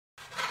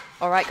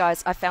Alright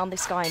guys, I found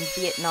this guy in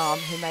Vietnam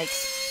who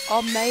makes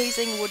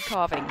amazing wood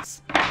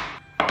carvings.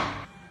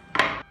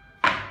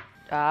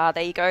 Ah,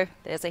 there you go.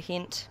 There's a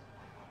hint.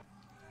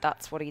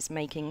 That's what he's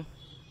making.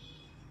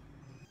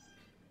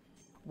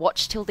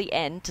 Watch till the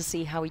end to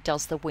see how he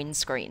does the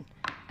windscreen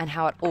and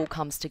how it all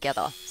comes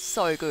together.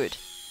 So good.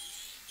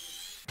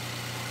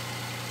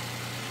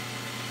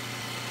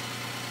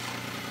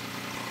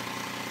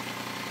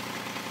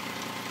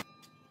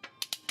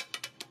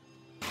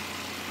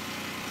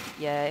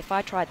 Yeah, if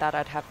I tried that,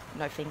 I'd have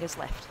no fingers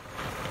left.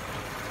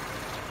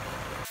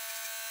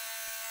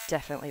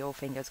 Definitely all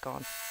fingers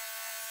gone.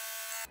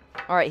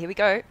 Alright, here we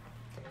go.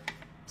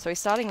 So he's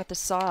starting with the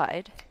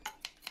side.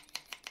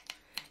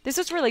 This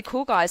is really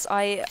cool, guys.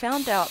 I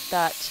found out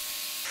that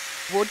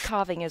wood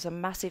carving is a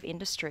massive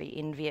industry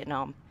in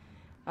Vietnam.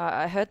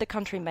 I heard the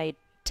country made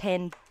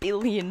 $10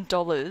 billion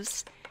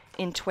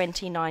in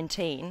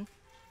 2019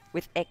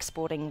 with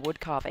exporting wood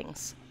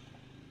carvings.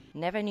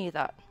 Never knew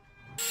that.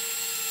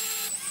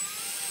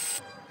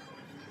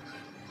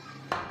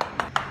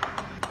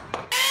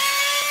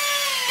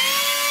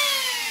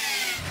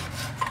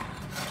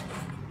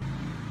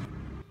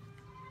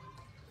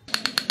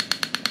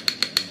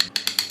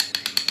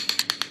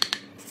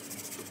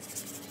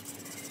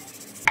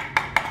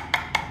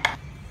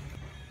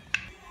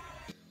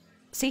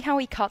 See how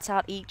he cuts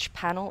out each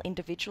panel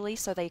individually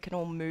so they can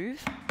all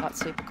move? That's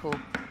super cool.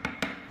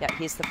 Yeah,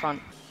 here's the front.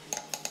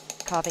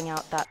 Carving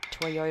out that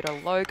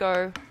Toyota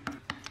logo.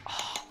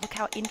 Oh, look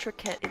how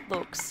intricate it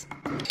looks.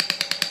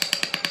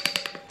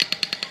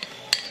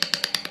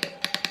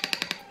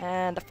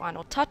 And the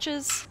final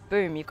touches.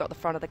 Boom, you've got the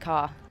front of the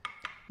car.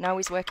 Now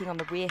he's working on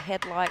the rear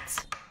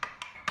headlights.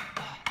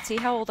 Oh, see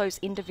how all those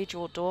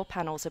individual door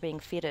panels are being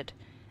fitted?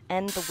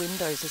 And the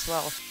windows as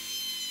well.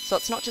 So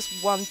it's not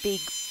just one big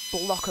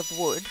block of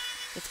wood,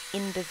 it's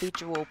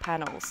individual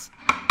panels.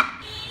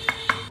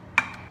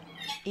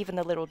 Even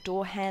the little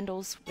door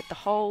handles with the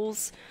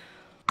holes.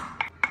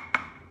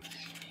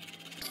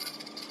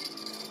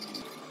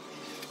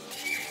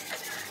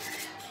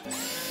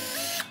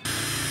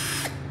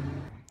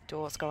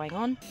 Doors going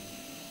on.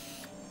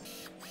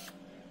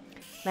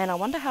 Man, I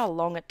wonder how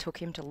long it took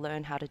him to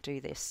learn how to do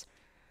this.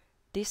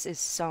 This is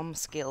some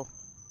skill.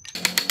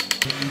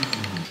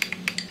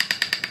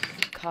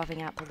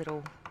 Carving out the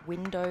little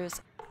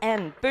windows.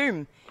 And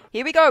boom,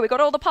 here we go, we got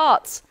all the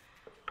parts.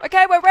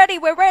 Okay, we're ready,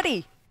 we're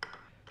ready.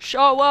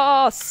 Show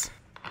us.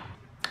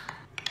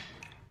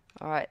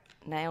 Alright,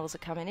 nails are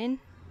coming in.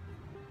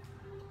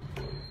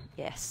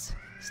 Yes,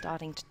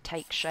 starting to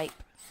take shape.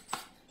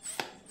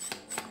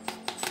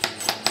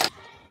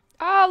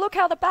 Ah, look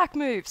how the back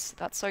moves.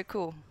 That's so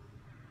cool.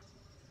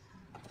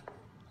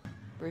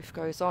 Roof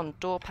goes on,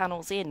 door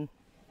panels in.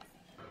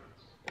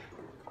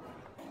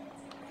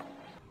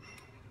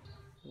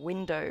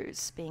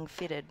 Windows being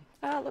fitted.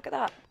 Ah, look at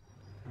that.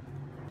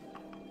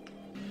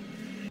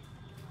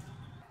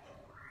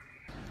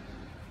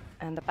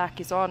 And the back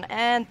is on,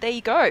 and there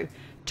you go.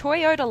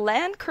 Toyota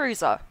Land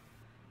Cruiser.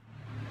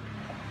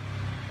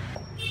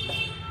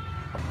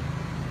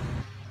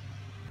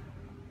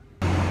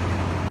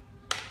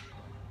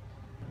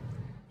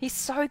 He's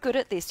so good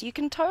at this. You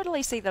can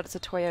totally see that it's a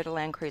Toyota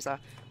Land Cruiser.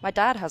 My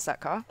dad has that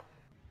car.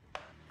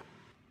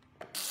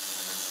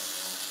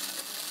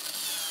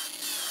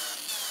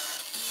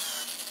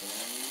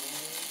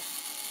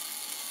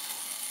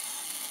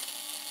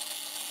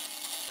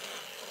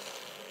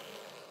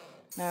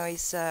 Now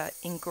he's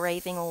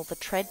engraving all the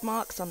tread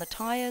marks on the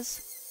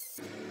tyres.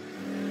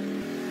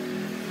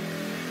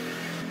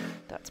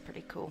 That's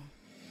pretty cool.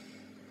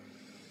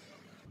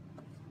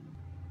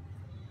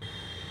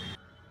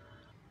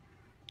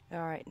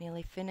 Alright,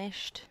 nearly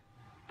finished.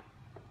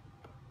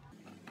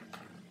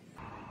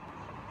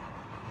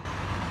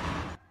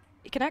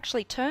 It can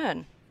actually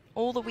turn.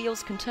 All the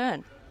wheels can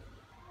turn.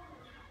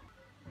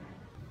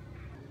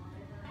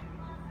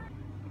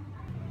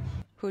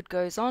 Hood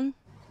goes on.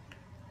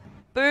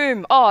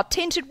 Boom! Oh,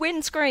 tinted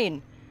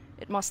windscreen!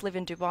 It must live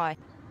in Dubai.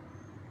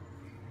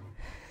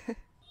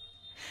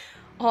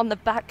 On the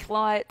back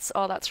lights.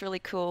 Oh, that's really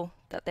cool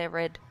that they're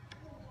red.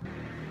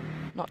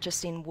 Not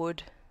just in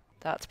wood.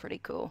 That's pretty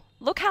cool.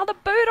 Look how the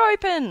boot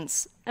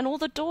opens! And all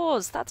the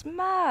doors. That's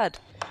mad.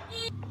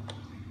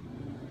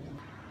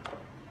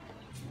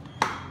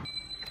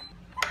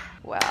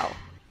 Wow.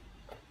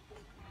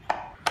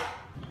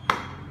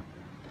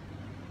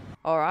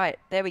 Alright,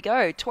 there we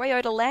go.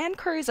 Toyota Land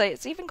Cruiser.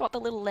 It's even got the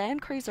little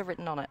Land Cruiser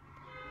written on it.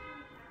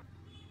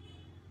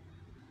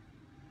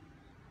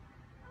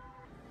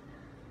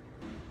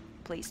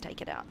 Please take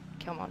it out.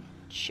 Come on.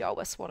 Show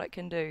us what it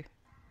can do.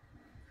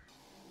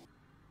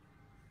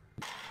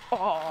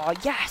 Oh,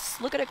 yes!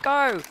 Look at it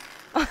go!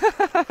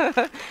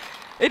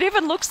 It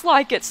even looks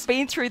like it's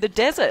been through the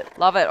desert.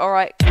 Love it.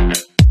 Alright.